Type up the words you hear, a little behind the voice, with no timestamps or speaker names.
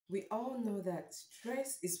We all know that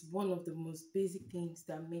stress is one of the most basic things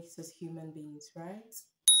that makes us human beings, right?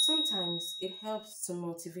 Sometimes it helps to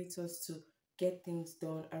motivate us to get things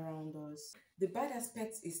done around us. The bad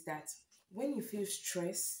aspect is that when you feel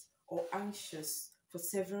stressed or anxious for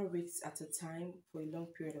several weeks at a time, for a long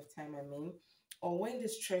period of time, or when the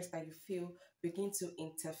stress that you feel begin to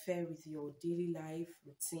interfere with your daily life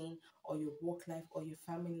routine or your work life or your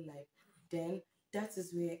family life, then that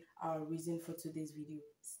is where our reason for today's video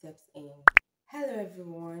steps in. Hello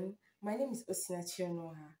everyone, my name is Osinachi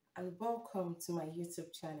Onoha and welcome to my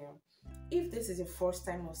YouTube channel. If this is your first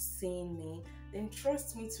time of seeing me, then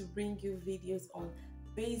trust me to bring you videos on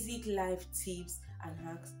basic life tips and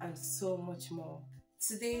hacks and so much more.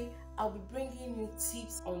 Today, I'll be bringing you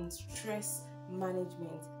tips on stress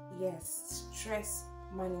management. Yes, stress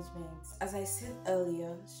management. As I said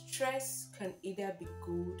earlier, stress can either be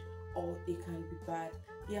good or it can be bad.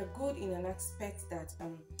 They are good in an aspect that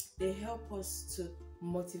they help us to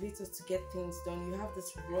motivate us to get things done. You have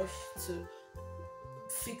this rush to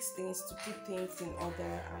fix things, to put things in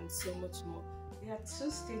order, and so much more. There are two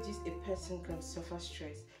stages a person can suffer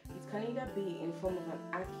stress. It can either be in form of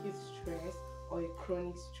an acute stress or a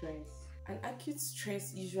chronic stress. An acute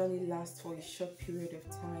stress usually lasts for a short period of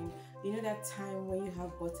time. You know that time when you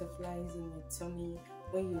have butterflies in your tummy,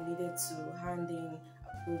 when you needed to hand in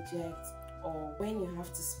a project, or when you have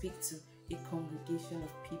to speak to a congregation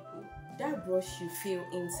of people. That rush you feel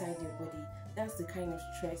inside your body, that's the kind of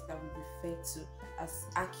stress that we refer to as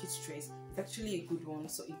acute stress. It's actually a good one,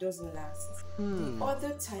 so it doesn't last. The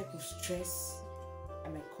other type of stress, I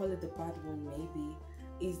might call it the bad one maybe,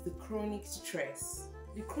 is the chronic stress.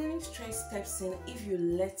 The chronic stress steps in if you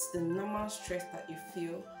let the normal stress that you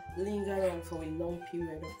feel linger on for a long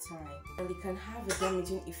period of time, and it can have a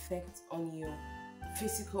damaging effect on your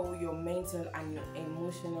physical, your mental, and your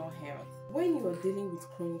emotional health. When you're dealing with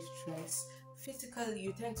chronic stress, physically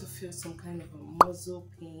you tend to feel some kind of a muscle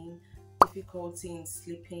pain, difficulty in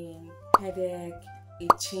sleeping, headache, a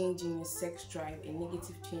change in your sex drive, a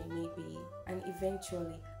negative change maybe, and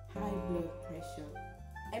eventually high blood pressure.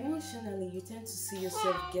 Emotionally, you tend to see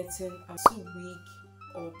yourself getting too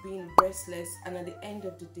weak or being restless, and at the end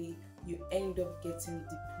of the day, you end up getting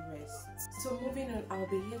depressed. So moving on, I'll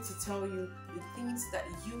be here to tell you the things that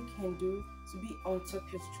you can do to be on top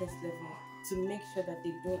of your stress level to make sure that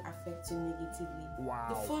they don't affect you negatively. Wow.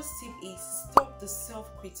 The first tip is stop the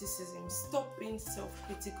self-criticism. Stop being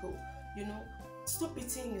self-critical. Stop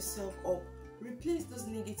beating yourself up. Replace those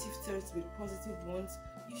negative thoughts with positive ones.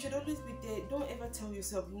 You should always be there. Don't ever tell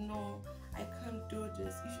yourself, no, I can't do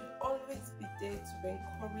this. You should always be there to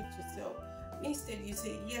encourage yourself. Instead, you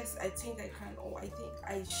say, yes, I think I can, or I think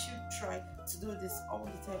I should try to do this all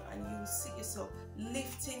the time, and you will see yourself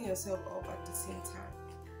lifting yourself up at the same time.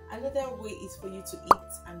 Another way is for you to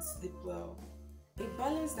eat and sleep well. A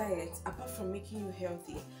balanced diet, apart from making you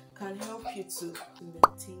healthy, can help you to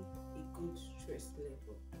maintain a good stress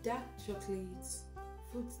level. Dark chocolates,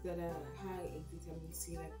 foods that are high in vitamin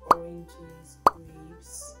C like oranges,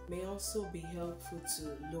 grapes, may also be helpful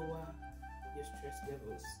to lower your stress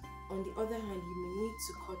levels. On the other hand, you may need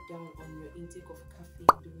to cut down on your intake of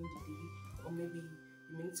caffeine during the day, or maybe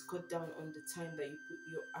you may need to cut down on the time that you put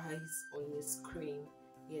your eyes on your screen.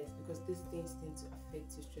 Yes, because these things tend to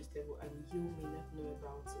affect your stress level and you may not know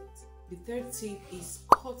about it. The third tip is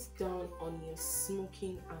cut down on your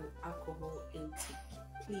smoking and alcohol intake.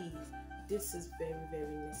 Please, this is very,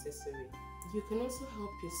 very necessary. You can also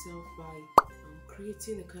help yourself by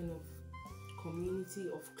creating a kind of community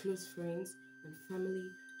of close friends and family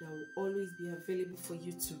that will always be available for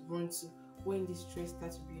you to run to when the stress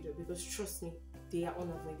starts to build up, because trust me, they are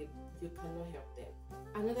unavoidable. You cannot help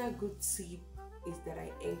them. Another good tip is that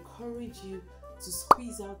I encourage you to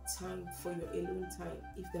squeeze out time for your alone time,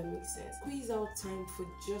 if that makes sense. Squeeze out time for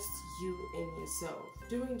just you and yourself.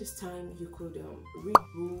 During this time, you could read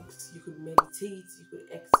books, you could meditate, you could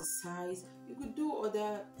exercise, you could do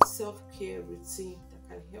other self-care routine that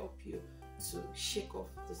can help you to shake off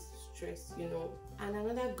the stress, And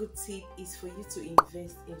another good tip is for you to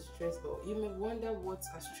invest in stress balls. You may wonder, what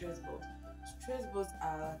are stress balls? Stress balls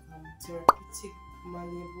are therapeutic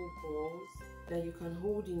malleable balls that you can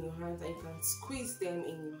hold in your hands, and you can squeeze them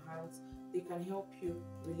in your hands. They can help you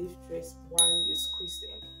relieve stress while you squeeze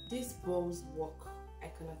them. These balls work, I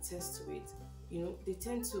can attest to it. They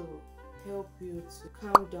tend to help you to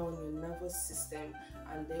calm down your nervous system,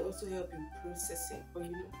 and they also help in processing. But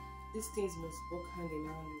these things must work hand in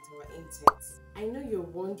hand with our intents. I know you're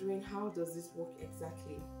wondering, how does this work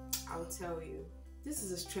exactly? I'll tell you. This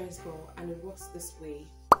is a stress ball and it works this way.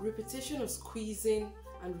 Repetition of squeezing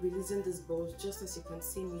and releasing these balls, just as you can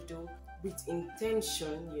see me do, with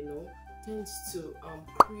intention, tends to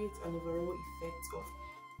create an overall effect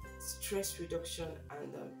of stress reduction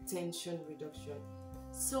and tension reduction.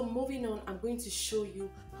 So moving on, I'm going to show you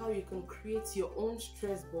how you can create your own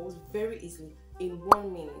stress balls very easily in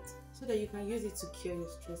 1 minute so that you can use it to cure your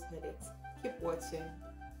stress headaches. Keep watching.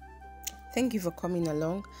 Thank you for coming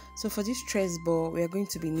along. So for this stress ball, we are going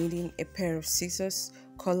to be needing a pair of scissors,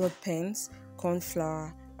 colored pens, corn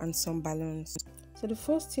flour, and some balloons. So the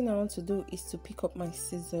first thing I want to do is to pick up my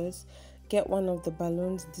scissors, get one of the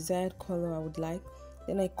balloons, desired color I would like.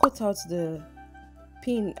 Then I cut out the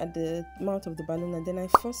pin at the mouth of the balloon, and then I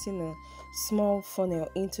force in a small funnel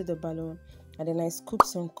into the balloon, and then I scoop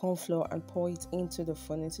some corn flour and pour it into the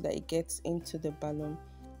funnel so that it gets into the balloon.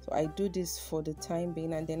 So I do this for the time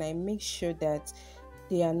being, and then I make sure that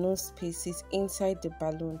there are no spaces inside the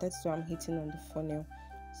balloon. That's why I'm hitting on the funnel.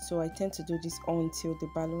 So I tend to do this until the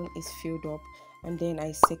balloon is filled up, and then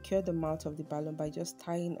I secure the mouth of the balloon by just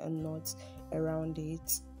tying a knot around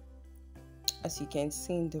it, as you can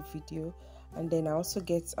see in the video. And then I also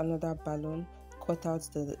get another balloon, cut out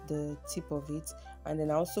the tip of it, and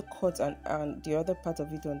then I also cut and the other part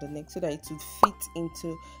of it on the neck so that it would fit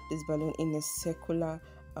into this balloon in a circular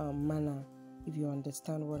manner, if you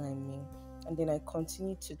understand what I mean. And then I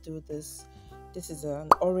continue to do this. This is an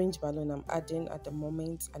orange balloon I'm adding at the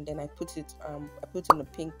moment, and then I put in a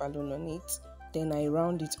pink balloon on it. Then I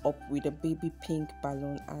round it up with a baby pink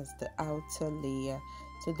balloon as the outer layer.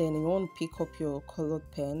 So then you want to pick up your colored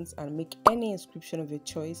pens and make any inscription of your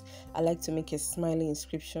choice. I like to make a smiley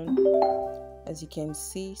inscription, as you can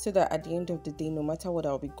see, so that at the end of the day, no matter what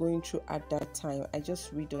I'll be going through at that time, I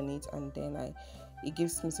just read on it, and then it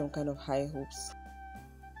gives me some kind of high hopes.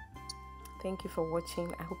 Thank you for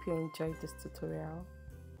watching. I hope you enjoyed this tutorial.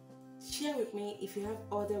 Share with me if you have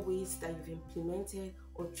other ways that you've implemented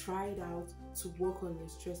or tried out to work on your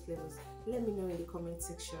stress levels. Let me know in the comment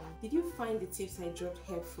section. Did you find the tips I dropped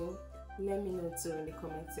helpful? Let me know too in the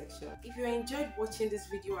comment section. If you enjoyed watching this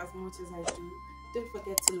video as much as I do, don't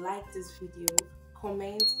forget to like this video,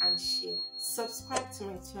 comment and share. Subscribe to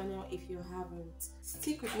my channel if you haven't.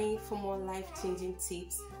 Stick with me for more life-changing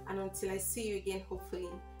tips, and until I see you again, hopefully.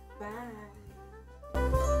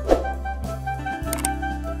 Bye.